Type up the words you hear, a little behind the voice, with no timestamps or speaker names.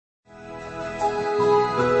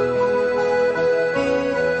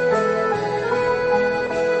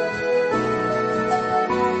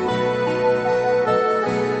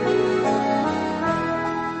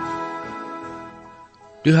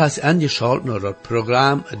Du hast angeschaut naar het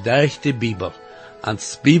programma Durch de Bibel.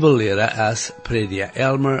 Als Bibellehrer is prediker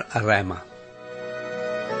Hebraea.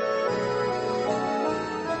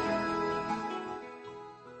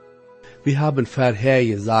 Wir haben vorher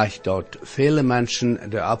gesagt, dass viele Menschen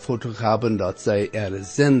die Auffassung haben, dass sie ihre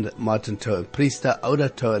Sünde müssen zu einem Priester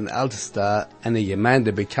oder zu einem Ältesten in der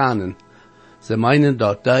Gemeinde bekennen. Sie meinen,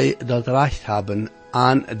 dass sie das Recht haben,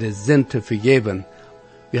 an die Sünde zu vergeben.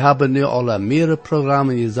 Wir haben nu alle mehrere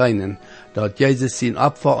Programme gesehen, dass Jesus sein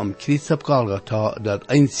Opfer am Kreuz auf Golgatha das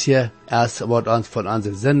Einzige ist, was uns von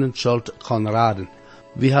unserer Sündenschuld kann retten.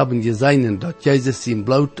 Wir haben gesehen, dass Jesus sein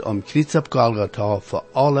Blut am Kreuz auf Golgatha für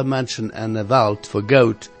alle Menschen in der Welt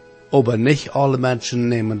vergoot, aber nicht alle Menschen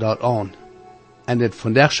nehmen das an. In das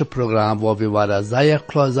vandaagse Programm, wo wir wieder sehr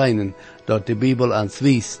klar sein, dass die Bibel uns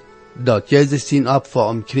weist, dass Jesus sein Opfer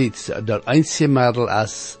am Kreuz das einzige Mittel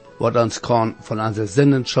ist, wat ons kan van onze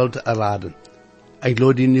zinnenschuld erraden. Ik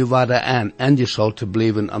lade nu weer aan angeschuld te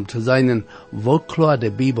blijven om te zijn hoe klar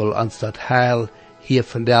de Bibel ons dat heil hier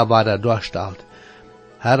van der weer doorstelt.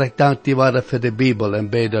 Herr, ik dank die weer voor de Bibel en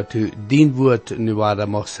bid dat u dien woord nu weer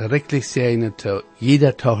mag schrikkelijk zijn te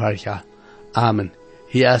jeder toehoorder. Amen.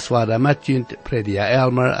 Hier is weer met u, prediker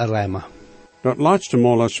Hebraea. Dat laatste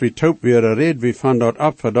mal als we taub weer red wie van dat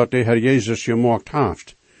Opfer dat de Herr Jezus gemaakt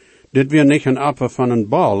heeft. Dit weer niet een Opfer van een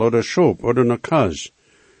bal oder schop oder een kaz.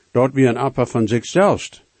 Dat weer een Opfer van zichzelf,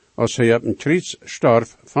 als hij op een kruis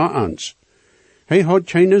starf voor ons. Hij had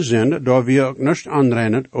geen zin, dat we ook niet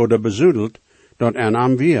aanrennen oder bezoedeld, dat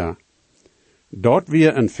aan weer. Dat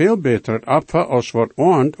weer een veel beter Opfer als wat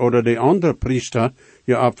ons oder de andere priester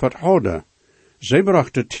geopferd hadden. Zij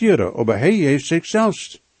brachten tieren, maar hij heeft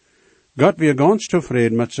zichzelf. God weer ganz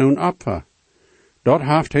tevreden met zo'n Opfer. Dat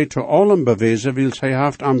heeft hij te allen bewezen, wils hij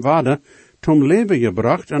heeft am waarde zum leven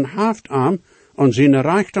gebracht en heeft am aan zijn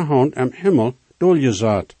rechterhand am Himmel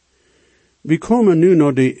doorgezet. We komen nu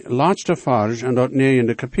naar de laatste vers in dat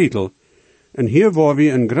 9e kapitel. En hier waar we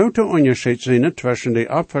een grote onderscheid zien tussen de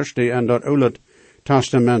offers die in dat Oude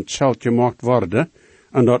Testament zelf gemaakt worden,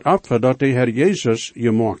 en dat offer dat de Heer Jezus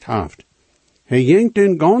gemaakt heeft. Hij ging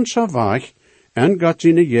den ganze weg en gaat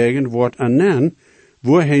zijn eigen woord aan,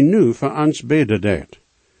 wo hij nu voor ons beden deed.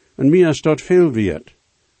 En mij is dat veel waard.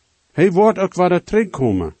 Hij wordt ook weer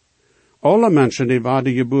terugkomen. Alle mensen die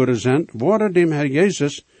waarde geboren zijn, worden dem Herr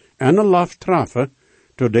Jezus en een lof treffen,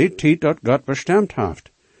 tot de tijd dat God bestemd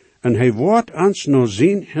heeft. En hij wordt ons naar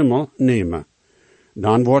zijn Himmel nemen.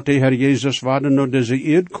 Dan wordt de Herr Jezus worden naar deze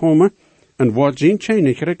eerd komen, en wordt zijn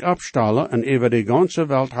koninkrijk opstellen en over de ganze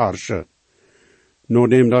wereld heersen.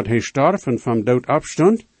 Nadat dat hij starf en van dood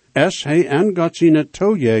opstond, is hij en God zijn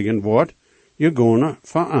toejagen wordt, gegaan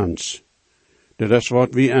voor ons. Dat is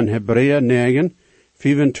wat we in Hebraea 9,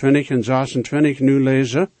 25 en 26 nu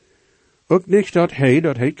lezen. Ook niet dat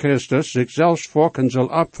hij Christus zichzelf volken zal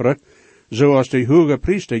opferen, zoals de hoge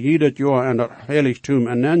priester ieder jaar in het heiligtum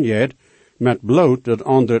aanneemt, met bloed dat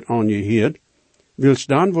ander aan je heert, wils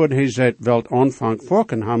dan wordt hij seit welt aanvang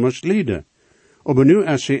volken hammers lieden. Maar nu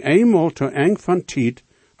is hij eenmaal te eng van tijd,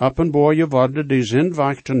 openbaar geworden die zin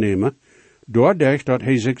weg te nemen, doordat dat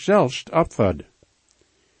hij zichzelf opverde.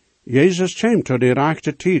 Jezus kwam tot de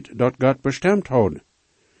rechte tijd dat God bestemd had.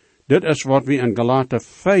 Dit is wat we in Galaten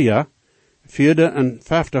 4, 4e en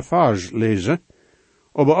 5e vers lezen.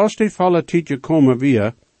 Maar als die volle tijd gekomen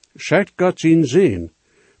weer, schijnt God zijn zin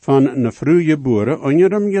van een vroeggeboren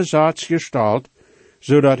onder hem gezaad gestalt,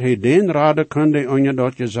 zodat hij den raden konde onder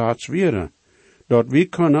dat gezaad weren, dat we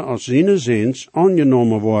kunnen als zijn zins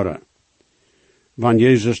aangenomen worden. Wanneer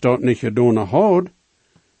Jezus dat niet gedaan had,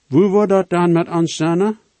 hoe wordt dat dan met ons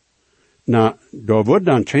zijn? Nou, daar wordt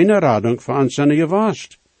dan geen rading voor ons zijn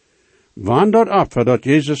geweest. Wanneer dat offer dat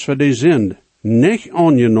Jezus voor die zin niet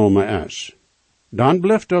aangenomen is, dan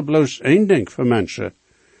blijft er bloos één ding voor mensen,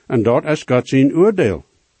 en dat is God zijn oordeel.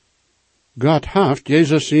 God heeft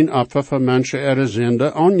Jezus zijn offer voor mensen ihre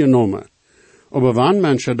zinde aangenomen. Maar wanneer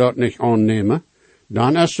mensen dat niet aannemen,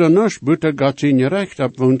 dan is er niets buiten God zijn recht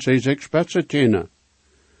op woont zij zich spetsen kennen.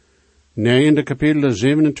 9e kapitel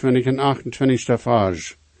 27 en 28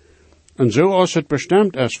 vers. En zoals het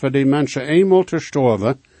bestemd is voor die mensen eenmaal te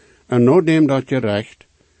sterven, en nadem dat gerecht,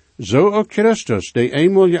 zo ook Christus, die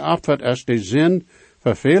eenmaal geofferd is de zin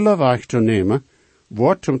voor vele weg te nemen,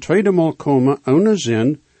 wordt zum tweede maal komen ohne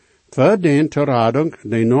zin, voor den te radung,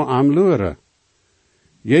 die no am luren.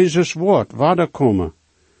 Jezus wordt waarder komen,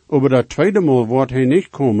 maar dat tweede maal wordt hij niet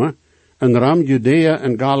komen, en ram Judea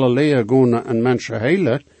en Galilea gaan en mensen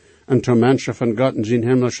heilen, en te mensen van God in zijn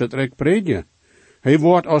hemelse rijk predigen. Hij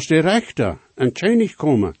wordt als de rechter en koning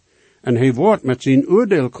komen, en hij wordt met zijn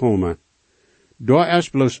oordeel komen. Daar is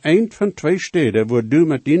bloos een van 2 steden waar du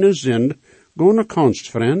met die zind gaan kanst,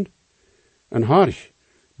 vriend. En hark,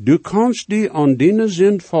 du kanst die aan die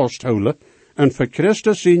zind vasthouden en voor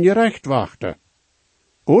Christus in je recht wachten.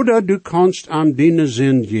 Oder du kanst aan die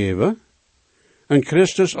zind geven en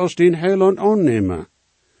Christus als den heiland aannemen.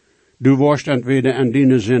 Du warst entweder an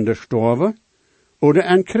die zinde storven, oder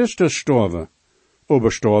an Christus storven.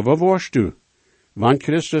 Aber storven warst du, wann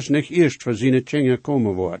Christus nicht erst für seine Tjenge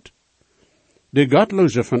komen wordt. De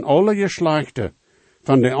Gottlose von alle Geschlechter,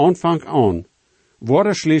 von der Anfang an,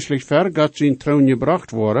 worden schließlich ver Gott zijn troon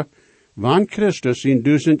gebracht worden, wann Christus in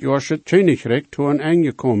 1000-jahrse Königreich zu een einde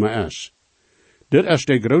gekomen is. Dit is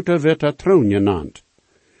de grote witte troon genannt.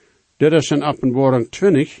 Dit is in Openbaring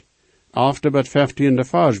 20, after het 15e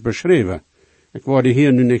vers beschreven. Ik word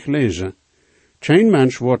hier nu niet lezen. Geen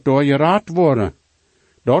mens wordt door geraad worden.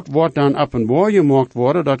 Dat wordt dan openbaar gemaakt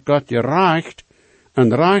worden dat God gerecht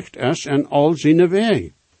en recht is in al zijn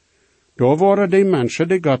wegen. Daar worden die mensen,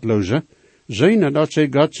 die Gottloze, zien dat ze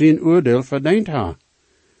God zijn oordeel verdiend hebben.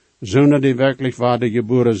 Zonen die werkelijk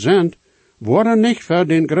geboren zijn, worden niet voor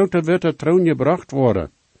den grote witte troon gebracht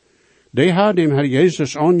worden. Die hebben dem Herr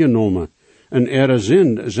Jezus aangenomen, en ihre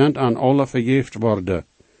zin zijn aan alle vergeeft worden.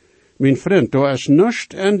 Mijn vriend, daar is niets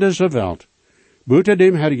in deze wereld, buiten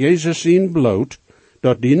dem Herr Jezus zijn bloot,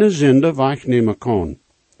 dat die zinde wegnemen kan.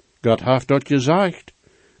 God heeft dat gezegd,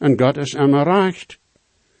 en God is immer recht.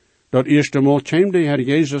 Dat eerste Mal kwam de Herr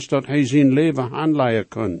Jezus dat hij zijn leven handleiden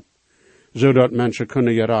kon, zodat mensen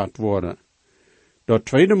kunnen geraad worden. Dat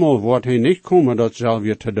tweede Mal wordt hij niet komen dat zelf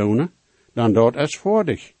je te doen, dan dat is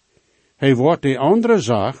voordig. Hij wordt die andere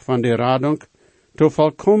zaak van de radung tot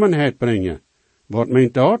volkomenheid brengen. Wat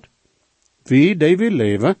meent dat? Wie die wil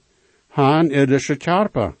leven, gaan irdische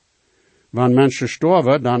charpa. Wanneer mensen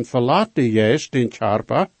sterven, dan verlaat de geest den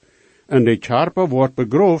charpa, en de charpa wordt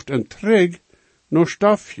begroofd en terug naar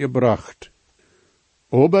stof gebracht.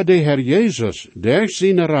 Aber de Herr Jezus, durch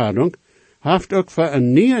zijn radung, heeft ook voor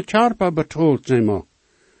een nieuwe charpa betaald, zeg.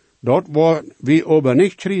 Dat wordt wie aber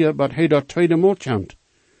niet kriegen, maar hij dat tweede Mal komt.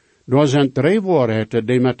 Daar zijn 3 waarheden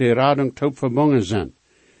die met de radung top verbonden zijn.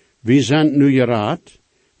 We zijn nu geraad,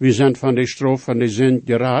 we zijn van de straf van de zin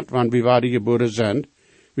geraad, want we waren geboren zijn.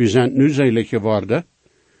 We zijn nu zelig geworden.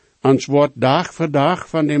 Ons wordt dag voor dag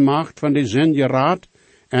van de macht van de zin geraad,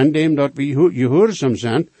 en dem dat we gehoorzaam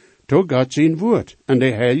zijn, tot God zijn woord, en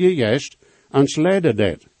de Heilige Geest ons leiden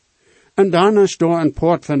deed. En dan is daar een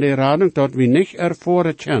poort van de radung dat we niet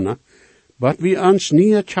ervoren kennen, maar we ons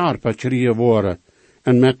niet charpa krijgen worden,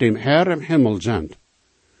 en met dem Herr im Himmel zijn.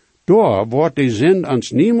 Daar wordt de zin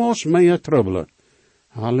ons niemals meer troubelen.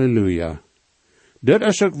 Halleluja. Dit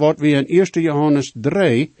is ook wat we in 1 Johannes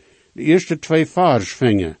 3, de eerste 2 vers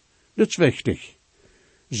vingen. Dit is wichtig.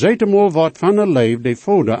 Zijt eenmaal wat van een leef die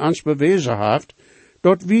Vader ons bewezen heeft,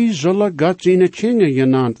 dat wie zullen God zijn kinderen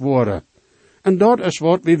genaamd worden. En dat is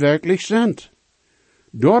wat we werkelijk zijn.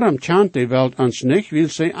 Daarom chant de wereld ons niet, wil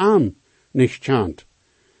zij aan niet chant.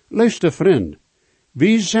 Liefste vriend,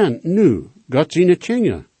 wie zijn nu God zijn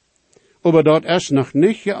kinderen? Aber dat is nog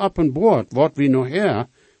niet geopenbaard wat we nog her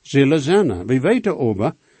zullen zijn. We weten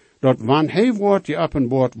aber, dat wanneer hij wordt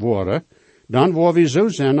geopenbaard worden, dan worden we zo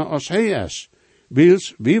zijn als hij is.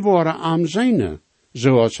 Wils, we worden am zijne,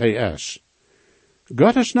 zoals hij is.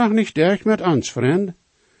 God is nog niet erg met ons, vriend.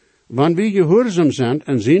 Wanneer we gehoorzaam zijn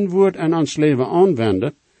en zijn woord in ons leven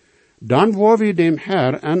aanwenden, dan worden we dem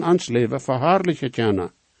Herr en ons leven verhaarlijken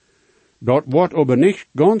kennen. Dat wordt aber niet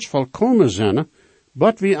ganz volkomen zijn,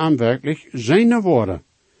 wat we aan werkelijk zijne worden.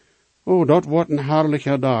 Oh, dat wordt een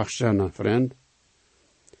herrlijke dag zijn, vriend.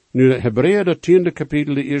 Nu de Hebraea, de 10e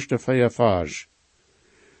kapitel, de eerste 4 vers.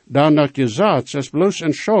 Dan dat gezegd is bloos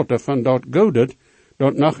een schote van dat godet,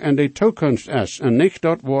 dat nog in de toekomst is, en niet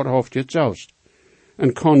dat waarhoofd het zelfs.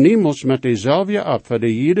 En kan niemals met dezelfde apfer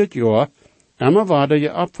die ieder jaar, immer waarde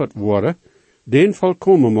geopferd worden, den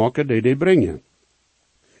volkomen maken die brengen.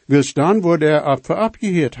 Wils dan wordt er apfer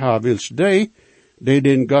abgeheerd ha, wils die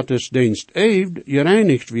den Gottesdienst heeft,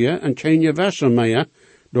 gereinigd weer en geen gewässer meer,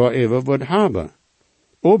 door even wordt hebben.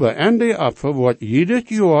 Aber en de apfer wordt ieder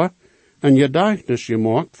jaar een gedächtnis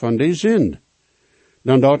gemaakt van de zind.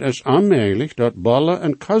 Dan dat is aanmerkelijk dat ballen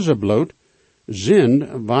en kassenbloed zind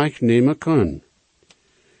wegnemen kunnen.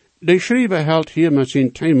 De schrijver houdt hier met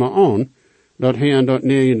zijn thema aan, dat hij in dat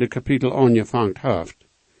 9e kapitel aangevangen heeft.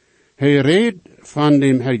 Hij redt van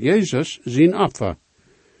dem Herr Jezus zijn Opfer.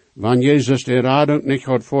 Wanneer Jezus de radung niet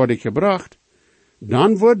had voortgebracht,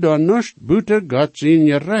 dan wordt er niets buiten God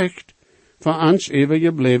zijn recht voor ons even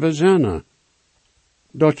gebleven zijn.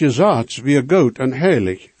 Dat je zegt, weer goed en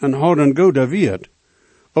heilig en houden goede wierd,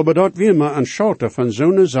 aber dort wir mal een Schote van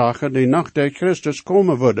zo'n Sache, die nach der Christus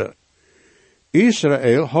komen würde.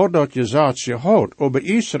 Israel had dat gezaad gehad, aber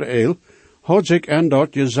Israel had zich aan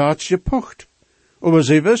dat gezaad gepocht. Aber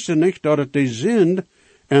sie wisten nicht, dat het die Sünd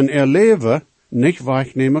en leven nicht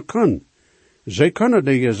wegnemen kan. Zij kunnen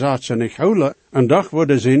die gezaad nicht houden, en doch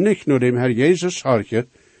worden sie nicht nur dem Herr Jesus hartje,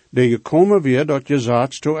 die gekomen weer dat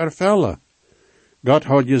gezaad te ervullen. God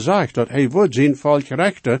had gezegd dat hij wordt zijn volk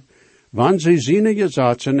rechten, wanneer zij zijn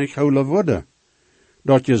gezaad nicht houden worden.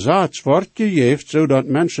 Dat gezaad wordt gegeven, zodat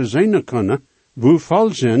mensen zijn kunnen, hoe vol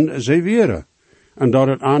zijn zij weer, en dat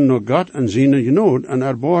het aan nur God en zijn genade en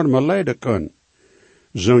erbarmen leiden kan.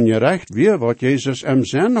 Zo'n gerecht weer wat Jezus hem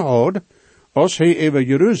zijn had, als hij over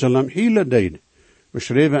Jeruzalem hele deed,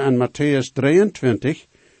 beschreven in Matthäus 23,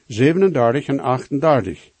 37 en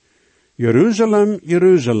 38. Jeruzalem,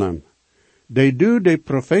 Jeruzalem, die du de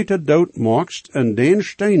profeten dood maakst en den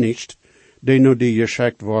steinigst, die nu die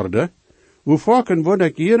geschekt worden, hoe vaken wordt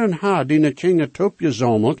ik hier en haar die ne kinge top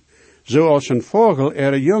gezameld, zoals een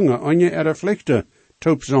vogel jongen aan je vlichten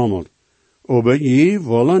top zamelt. Aber je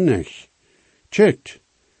willen niet. Checkt,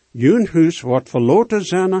 jun huis wordt verloten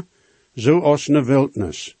zijn, zoals ne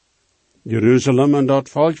wildnis. Jeruzalem en dat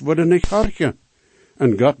volk worden niet hartje,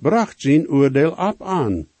 en God bracht zijn oordeel op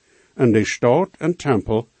aan, en de stad en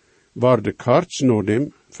tempel waar de karts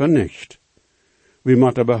nodem vernicht. We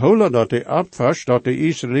moeten behouden dat de opvers dat de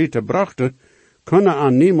Israëlieten brachten, kunnen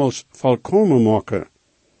aan niemals volkomen maken.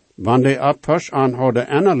 Wanneer de opvers aan hadden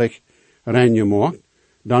innerlijk rein gemaakt,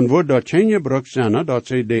 dan wordt dat geen gebruik zijn dat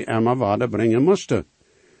ze de emmer waarde brengen moesten.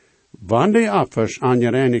 Wanneer de opvers aan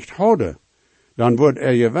gereinigd hadden, dan wordt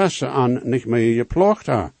je wassen aan niet meer geplaagd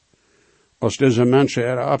ha. Als deze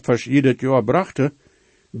mensen opvers ieder jaar brachten,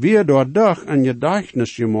 weer door dag een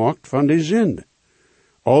gedächtnis gemaakt van de zinde.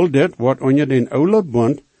 Al dit wordt onder den oude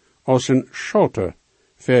bund als een schotte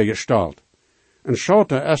vergesteld. Een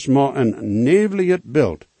schotte is maar een nevelig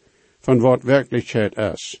beeld van wat werkelijkheid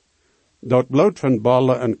is. Dat bloed van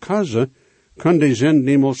ballen en kassen kan de zin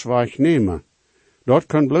niemals wegnemen. Dat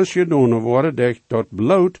kan bloos gedaan worden door dat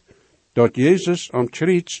bloed dat Jezus am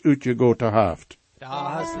Kreuz uitgegoten heeft.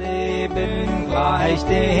 Das Leben gleich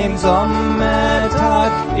dem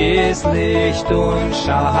Sommertag ist Licht und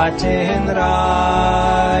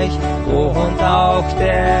schattenreich und auch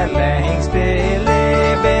der längste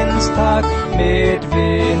Lebenstag mit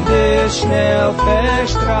Windeschnell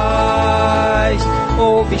verstreicht.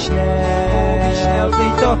 Oh, wie schnell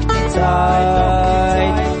fliegt doch die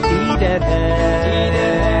Zeit, die der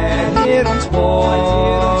Herr hier uns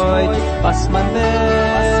freut, was man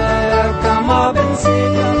merkt am Abend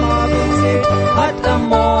sieht, hat am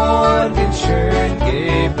Morgen schön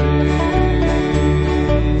geblüht.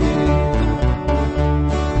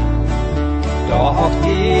 Doch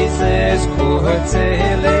dieses kurze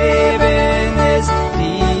Leben ist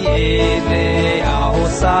die edle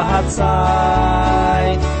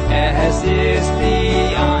Außerzeit. Es ist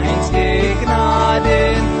die einzige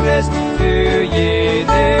Gnadenfrist für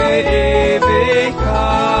jede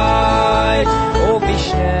Ewigkeit. Oh, wie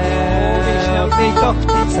schnell fliegt doch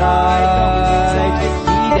die Zeit,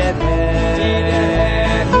 die der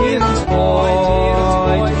Herr hier uns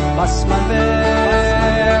freut. Was man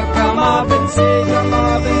wirkt am Abend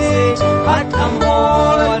sieht, hat am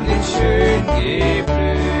Morgen schön geblüht.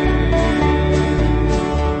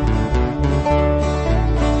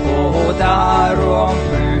 Oh, darum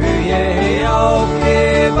frühe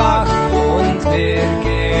aufgewacht und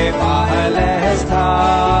wirke alles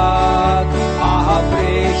Tag.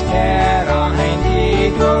 Bricht herein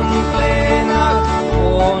die dunkle Nacht, wo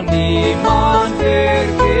niemand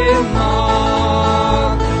wirken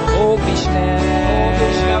mag. Oh, wie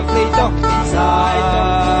schnell fliegt doch die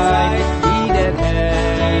Zeit, die der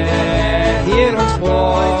Herr hier uns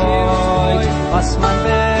freut. Was man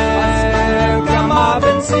wirkt am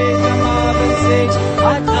Abend sieht,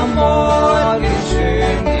 hat am Morgen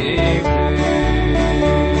schön geblüht.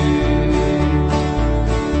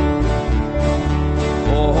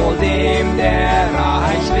 Dem, der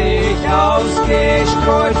reichlich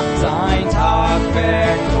ausgestreut sein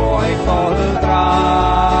Tagwerk treu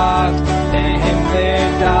vollbracht, dem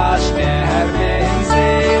wird das Sterben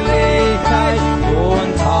Seligkeit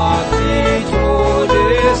und Tag die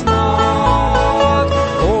Todesnacht.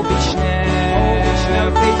 Oh, wie schnell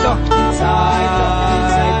fliegt doch die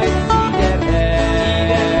Zeit, die der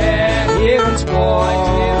Herr hier uns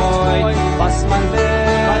freut, was man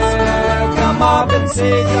wirkt am Abend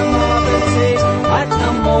sieht, hat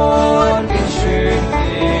am Morgen schön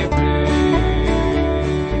geblüht.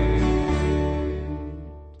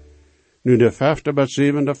 Nu de 5e tot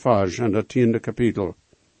 7e vers in het 10e kapitel.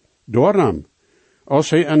 Daarom, Als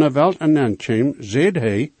hij in de welt aankwam, zeid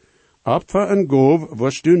hij, Apfer en goof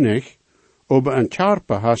was du nicht, aber een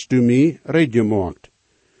Charpe hast du mij red gemaakt.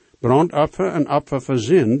 Brandapfer en apfer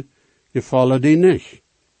verzind, je vallen die nicht.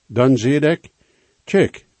 Dan zeid ik,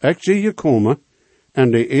 kijk, ik zie je komen,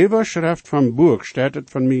 en de Everschrift van boek staat het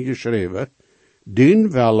van mij geschreven,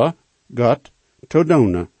 dien welle God te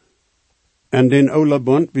doen. En den oude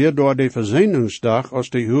bond weer door de verzoeningsdag als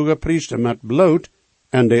de hoge priester met bloed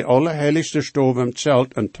en de allerheiligste stof im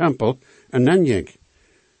zelt en tempel en dan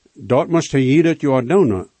dat moest hij jeder jaar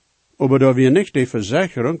doen, aber da wir nicht die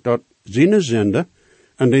Versicherung, dat zijn Sünde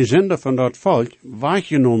en de Sünde van dat volk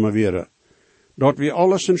weggenomen werden, dat wir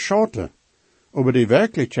alles in Schoten. Aber die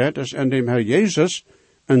Wirklichkeit ist in dem Herr Jesus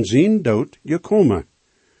en zijn dood gekommen.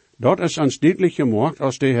 Dat is ons duidelijk gemaakt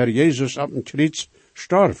als de Herr Jesus op een kruis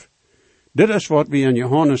starf. Dit is wat we in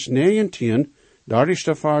Johannes 19, daar is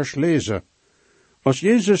de vers lezen. Als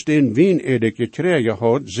Jezus den wijn gekregen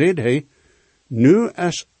had, zei hij, nu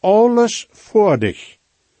is alles voor dich.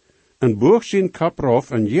 En boog zijn kap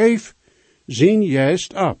af en jeef zijn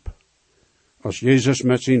geest op. Als Jezus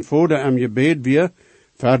met zijn vader am gebed weer,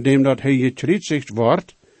 verdem dat hij gekruisigd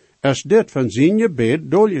wordt, is dit van zijn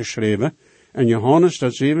gebed doorgeschreven in Johannes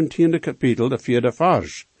dat 17e kapitel, de 4e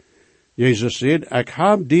vers. Jezus zei, ik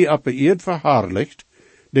heb die op de eerd verhaarlicht,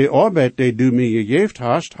 de arbeid die du mij gegeven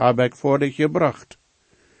hast, heb ik voor dich gebracht.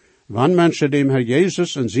 Wanneer mensen dem Herr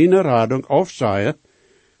Jezus in zijn radung afzaaien,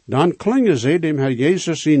 dan klingen ze dem Herr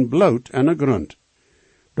Jezus zijn bloed en de grond.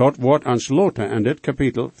 Dat wordt ans Lotte in dit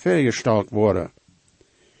kapitel vergesteld worden.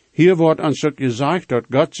 Hier wordt ons ook gezegd dat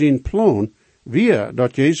God zijn plan, weer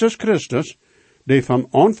dat Jezus Christus, die van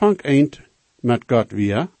aanvang eind met God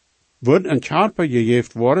weer, wordt een Charpe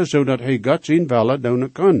gegeven worden, zodat hij God zijn wille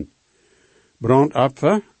doen kan.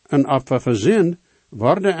 Brandapfer en apfer verzind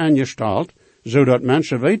worden aangesteld, zodat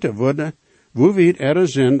mensen weten worden, hoe weit er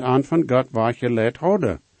zin aan van God weggeleid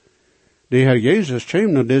hadden. De Herr Jezus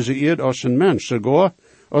kwam naar deze eerd als een mens, sogar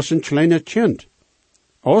als een kleine kind.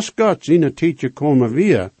 Als God zijn tijdje komen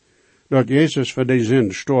weer, dat Jezus voor de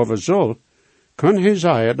zin sterven zal, kan hij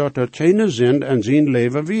zeggen dat er geen zin in zijn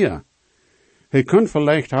leven weer. Hij kan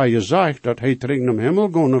vielleicht hij gezegd dat hij terug naar hemel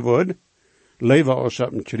gaan wordt, leven als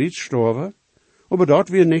op een kruis sterven, maar dat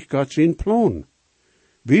weer niet God zijn plan.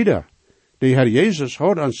 Wieder, de Herr Jezus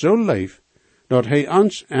had ons zo lief, dat hij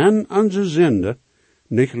ons en onze zinde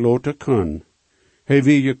niet laten kan. Hij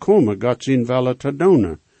wil gekomen God zijn wille te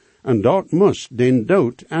doen, en dat moest den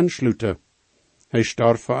dood aansluiten. Hij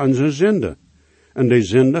starf voor onze zinde, en de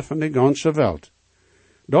zinde van de ganze wereld.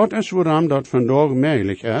 Dat is waarom dat vandaag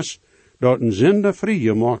mogelijk is, dat een zinde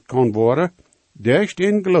vrijgemaakt kan worden, durch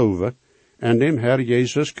den geloven en dem Herr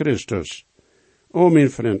Jezus Christus. O mijn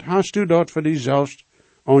vriend, hast du dat voor jezelf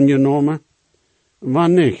aangenomen?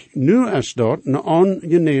 Wanneer niet, nu is dat een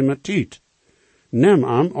aangename tijd. Neem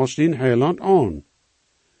hem als den heiland aan.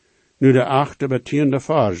 Nu de 8e bij 10e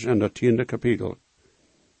vers in dat 10e kapitel.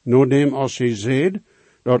 Noordem als hij zei,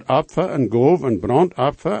 dat apfer en goof en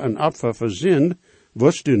brandapfer en apfer verzind,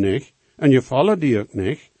 wist u niet, en je vallen die ook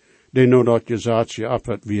niet, die nou dat je zaadje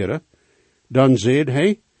appert wäre, dan zei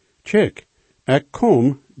hij, kijk, ik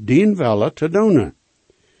kom dien welle te doen.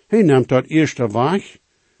 Hij neemt dat eerste weg,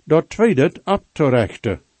 dat tweede op te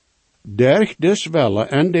rechten. Durch des welle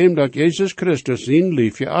en dem dat Jezus Christus zijn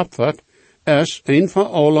liefje opvat, is een van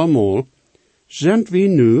allemaal, zijn we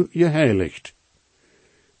nu geheiligd.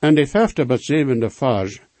 En de 5e tot 7e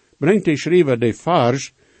vers brengt de schrijver de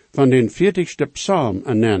vers van den 40ste psalm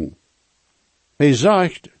aan. Hij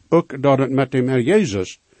zegt ook dat het met dem Herr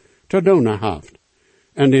Jezus te doen heeft.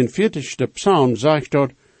 En den 40ste psalm zegt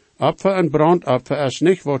dat Apfer en brandapfer is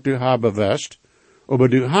niet wat u hebben wist, aber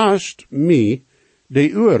du hast mij de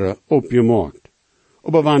Uhren opgemaakt.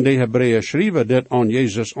 Aber wanneer de Hebraea schrijver dit aan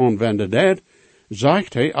Jezus aanwende deed,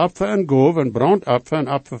 zegt hij apfer en goof en brandapfer en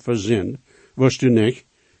apfer verzind, wist u niet,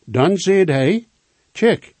 dan zei hij,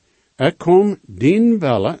 kijk, ik kom dien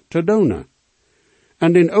wille te doen.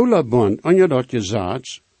 En den oude bond, en je dat je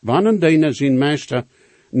zegt, wanneer deine zijn meester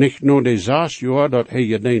niet nur de 6 jaar dat hij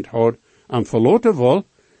gediend had, am verloten wil,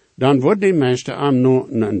 dan wordt de meester am nog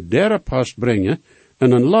een derde post brengen,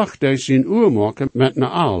 en een lach die zijn uur maken met een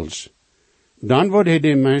als. Dan wordt hij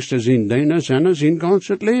de meester zijn dienen zijn gans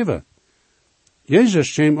het leven.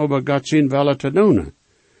 Jezus kwam over God zijn wille te doen.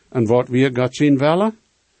 En wat weer God zijn wille?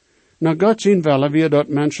 Nou, God zijn wille weer dat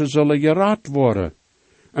mensen zullen geraad worden.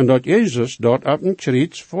 En dat Jezus dat op een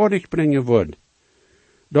kruis voor dich brengen wordt.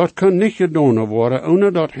 Dat kan niet gedaan worden,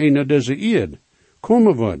 ohne dat hij naar deze eerd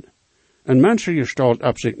komen wordt. Een mensengestalt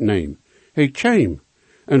op zich neemt. Hij kwam.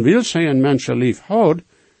 En wil zij een mensen lief houdt,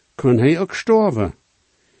 kan hij ook sterven.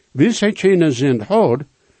 Wils hij geen zin had,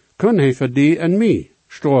 kon hij voor die en mij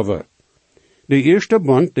sterven. De eerste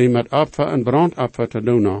bond die met opfer en brandopfer te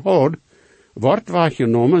doen had, wordt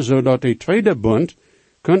weggenomen, zodat de tweede bond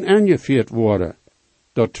kon aangevierd worden.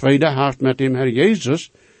 Dat tweede heeft met dem Herr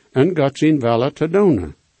Jezus en God zijn wille te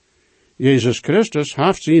doen. Jezus Christus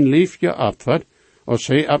heeft zijn lief geopferd, als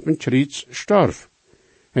hij op een kruis stierf.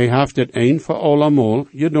 Hij heeft het een voor allemaal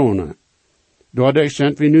gedaan. Daardoor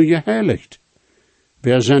zijn we nu geheiligd.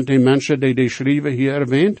 Wer zijn die mensen die de schrijven hier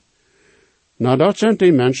erwähnt? Nou, dat zijn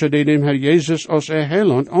die mensen die dem Herr Jezus als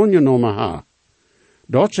heiland aangenomen hebben.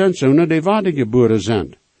 Dat zijn zonen die wedergeboren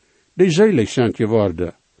zijn, die zelig zijn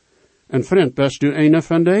geworden. En vriend, best u een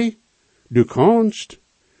van die? Du kannst.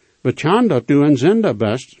 Bekend dat du een zender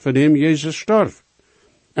best, voor dem Jezus stierf.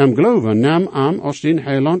 En geloven, neem hem als din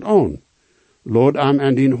heiland aan. Laat hem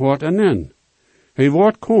en din hart aan. Hij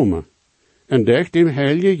wordt komen, en dekt dem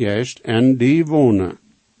Heilige Geest en die wonen.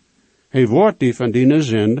 Hij wordt die van die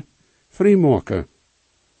zend vrijmaken.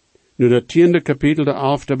 Nu dat 10e kapitel, de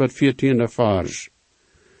 11e tot 14e vers.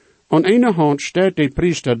 Aan ene hand staat de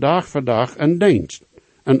priester dag voor dag een dienst,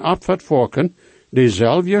 en opvat volken,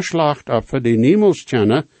 diezelfde slachtopfer die niemals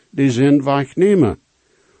kennen, die zin wegnemen.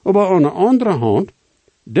 Maar aan de andere hand,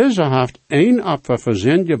 deze heeft één opfer voor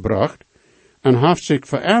zin gebracht, en heeft zich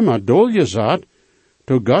voor immer doorgezet,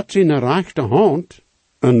 tot God zijn rechte hand,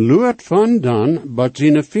 en luurt van dan, wat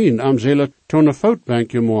zijn vriend am zullen tot een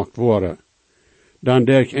voetbank gemaakt worden. Dan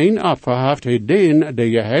durch één opfer heeft hij den,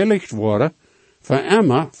 die geheiligd worden, voor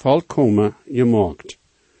immer volkomen gemaakt.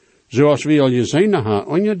 Zoals we al gezien hebben,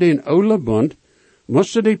 onder den oude bond,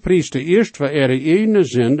 moesten de priester eerst voor ihre eigen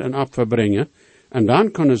zin een opfer brengen, en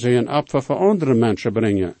dan kunnen ze een opfer voor andere mensen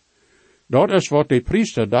brengen. Dat is wat de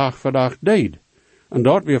priester dag voor dag deed, en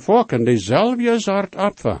dat we volken dezelfde soort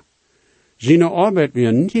opfer. Zijn arbeid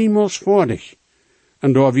weer niemals voordig,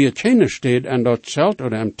 en daar weer geen steed en dat zelt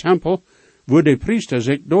oder im tempel, wo de priester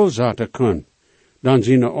zich doorzetten kon, dan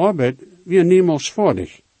zijn arbeid weer niemals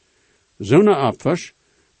voordig. Zo'n opfers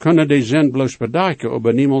kunnen de zin bloos bedekken,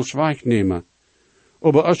 aber niemals wegnemen.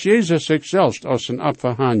 Aber als Jezus zichzelf als een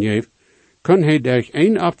opfer aangeeft, kan hij durch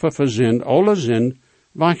één opfer voor zin alle zin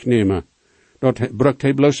wegnemen. Dat brukt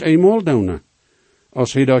hij bloos eenmaal doen.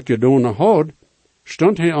 Als hij dat gedaan had,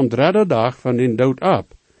 stond hij am derde dag van den dood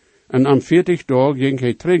op, en am 40 dag ging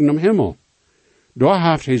hij terug naar hemel.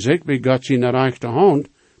 Daar heeft hij zich bij God zijn rechte hand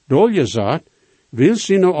doorgezet, wil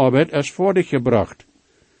zijn arbeid als voordig gebracht.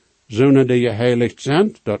 Zonen die geheiligd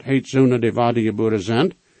zijn, dat heet zonen die wedergeboren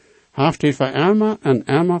zijn, heeft hij voor immer en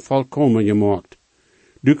immer volkomen gemaakt.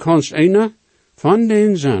 Du kannst eine van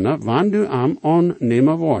den zinnen, wanneer du am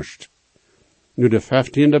aannemen worst. Nu de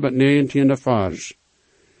 15e tot 19e vers.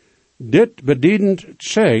 Dit bedient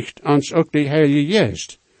zegt ans ook de Heilige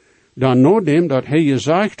Geest. Dan nadat dat hij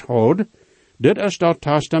gezegd had, dit is dat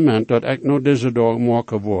testament dat ik nog deze dag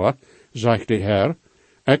maken wil, zegt de Heer,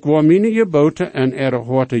 ik wil mijn geboten en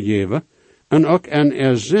harte geven, en ook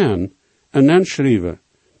en zin, en dan schrijven.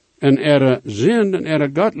 En zin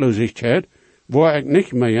en godloosheid, waar ik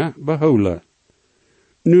niet meer behouden.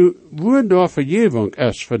 Nu, waar daar vergeving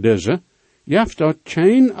is voor deze, heeft dat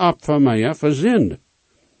geen opfer meer voor zin.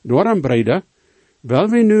 Daarom, breder, wel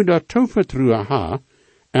we nu dat toevertrouwen hebben,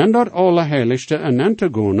 en dat Allerheiligste en te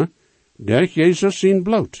gaan, durch Jezus zijn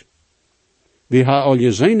bloed. We hebben al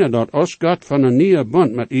gezien dat als God van een nieuwe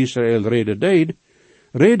bond met Israël reden deed,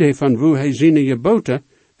 rede van hoe hij zijn geboten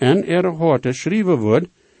en harten schrijven wordt,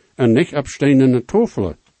 en niet op stenen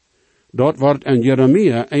tafelen. Dat wordt in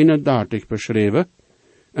Jeremia 31 beschreven,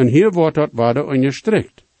 en hier wordt dat waarde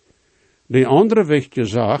onderstrikt. De andere wichtige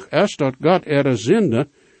zaak is dat God zinde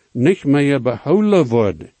niet meer behouden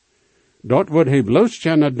wordt. Dat wordt hij bloos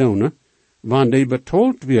kunnen doen, wanneer die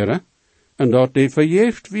betaald werden, en dat die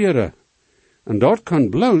verjeefd werden. En dat kan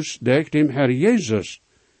bloos door dem Herr Jezus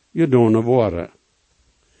gedaan worden.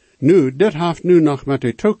 Nu, dit heeft nu nog met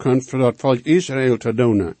de toekomst voor dat volk Israël te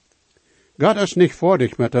doen. God is niet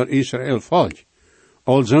voordig met dat Israël volk.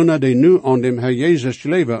 Alzona die nu aan dem Herr Jezus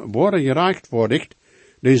leven worden gerechtvaardigd,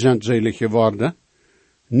 die zijn zelig geworden.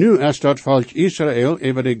 Nu is dat volk Israël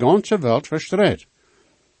over de ganze wereld verstrekt.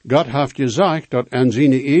 God heeft gezegd dat in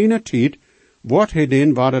zijn ene tijd wordt hij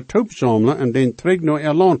den waar toepzamelen en den terug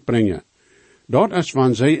naar land brengen. Dat is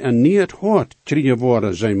wanneer zij een niet hart krijgen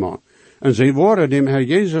worden, zeg maar. En zij worden dem Herr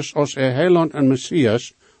Jezus als heiland en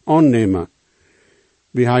Messias aannemen.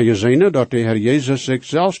 We hebben gezien dat de Herr Jezus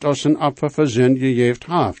zichzelf als een opfer voor zin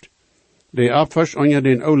gegeven heeft. De opfers onder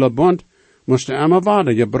den oude bond moesten immer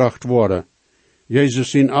waarde gebracht worden. Jezus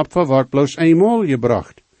zijn opfer wordt bloos eenmaal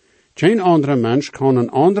gebracht. Geen andere mens kan een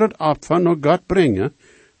ander opfer naar God brengen,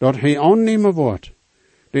 dat hij aannemen wordt.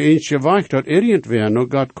 De enige weg dat irgendwer naar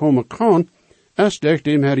God komen kan, is durch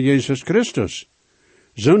dem Herr Jesus Christus.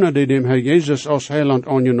 Zonder die dem Herr Jesus als heiland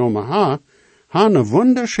aangenomen ha een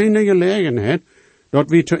wunderschöne gelegenheid, dat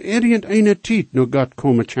we te irgendeine tijd naar God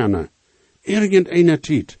komen kunnen. Irgendeine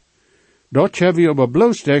tijd. Dat hebben we aber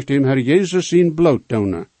bloos durch dem Herr Jesus zijn bloot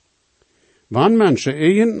doen. Wanneer mensen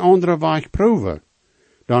een andere weg proeven,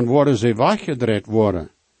 dan worden ze weggedreht worden.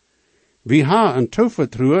 We hebben een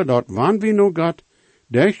toevertrouwen dat wanneer we naar God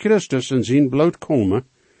durch Christus in zijn bloot komen,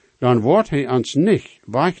 dan wordt hij ons niet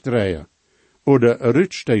wegdrehen oder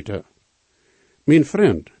uitsteten. Mijn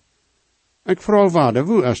vriend, ik vraag waarde,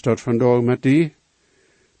 hoe is dat vandaag met die?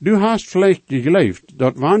 Du hast vielleicht geleefd,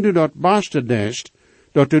 dat wanneer du dat beste deest,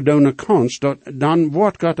 dat du doen kannst, dan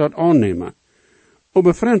wordt God dat aannemen.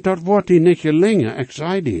 Aber vriend, dat wordt die niet gelingen, ik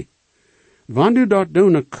zei die. Wanneer du dat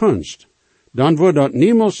doen kunst, dan wordt dat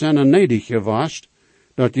niemals zijn nedig geweest,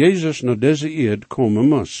 dat Jezus naar deze eerd komen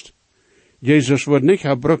moest. Jezus wordt niet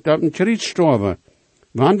gebruikt op een kruis sterven,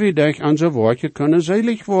 wanneer we durch onze woordje kunnen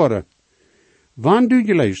selig worden. Wanneer du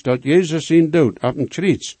geleest dat Jezus zijn dood op een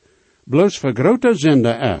kruis bloos voor grote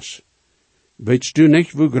zonde is, weet du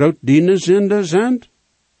niet hoe groot die zonde zijn?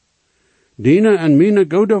 Dine en mijn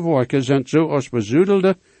goede werken zijn zoals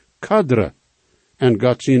bezoedelde kadre en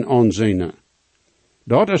God zijn aanzien.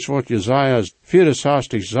 Dat is wat Jesaja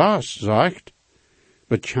 64:6 zegt.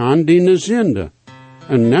 Bekan die zonde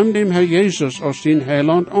en neem dem Herr Jesus als zijn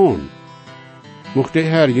heiland aan. Mocht de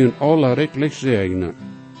Herr jullie alle rijkelijk zegenen.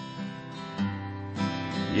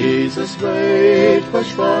 Jesus weet, was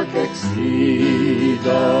stark ik zie,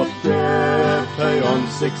 dat geeft hij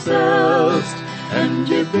ons zichzelf, en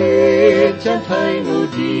gebed kent hij nu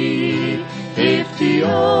die, heeft die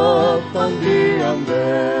op van die am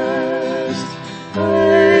best.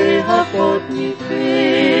 Hij hat God niet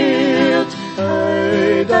veert,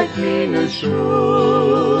 hij dekt meine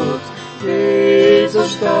schuld.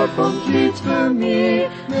 Jezus starb und litt für mich,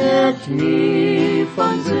 merkt mich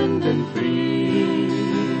von Sünden frei.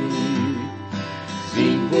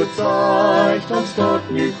 Sein Wort zeigt uns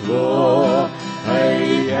dort nicht klar,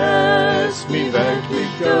 hij ist mir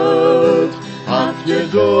wirklich Gott, hat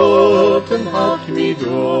geduld und hat mich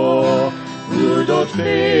da, wo dort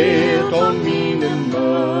fehlt an meinen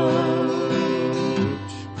Mut.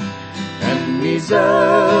 En mir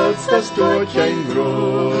selbst, das tut kein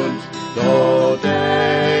Grund, dat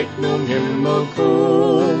ik nun Himmel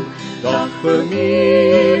kom, dat voor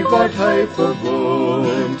mij wordt hij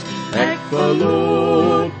verwoond, ik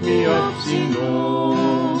verloot mij op zijn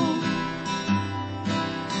oom.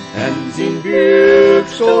 En zijn buik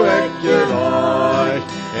zo ik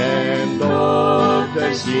gereicht, en dat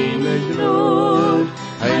is zijn groot,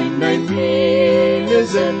 hij mijn mine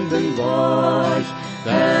zenden weich,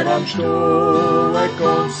 daarom stoel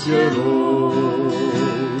ik ons gerood.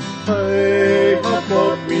 Hij hat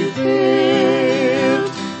Gott mich veert,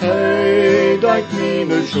 hij dekt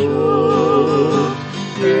meine schuld.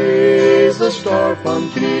 Jezus starb am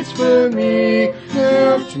Kreuz für mich,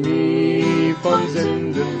 macht mich von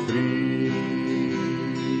Sünden frei.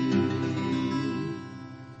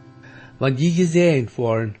 Wenn je gesehen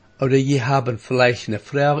worden, oder je haben vielleicht eine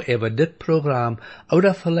Frage über das Programm,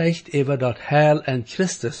 oder vielleicht über das Heil in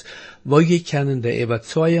Christus, wo je können die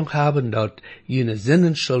Überzeugung haben, dass jene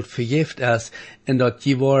Sinnenschuld vergift ist, und dass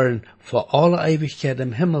je wollen vor aller Ewigkeit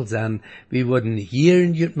im Himmel sein, wir würden hier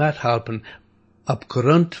in jut mithelfen,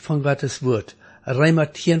 aufgrund von Gottes Wort.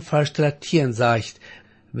 Römer 10, Vers 13 sagt,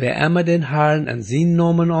 wer immer den Herrn in seinen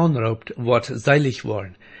Namen anruft, wird selig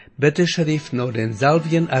worden. Bitte schrift nur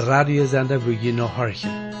denselben Radiosender, wo je noch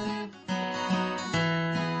horchen.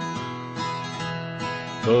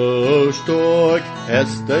 So stark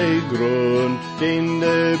ist der Grund, den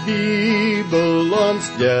die Bibel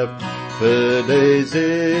uns gibt, für die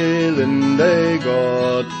Seelen, die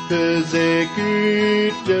Gott für sich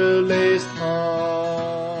gut gelesen hat.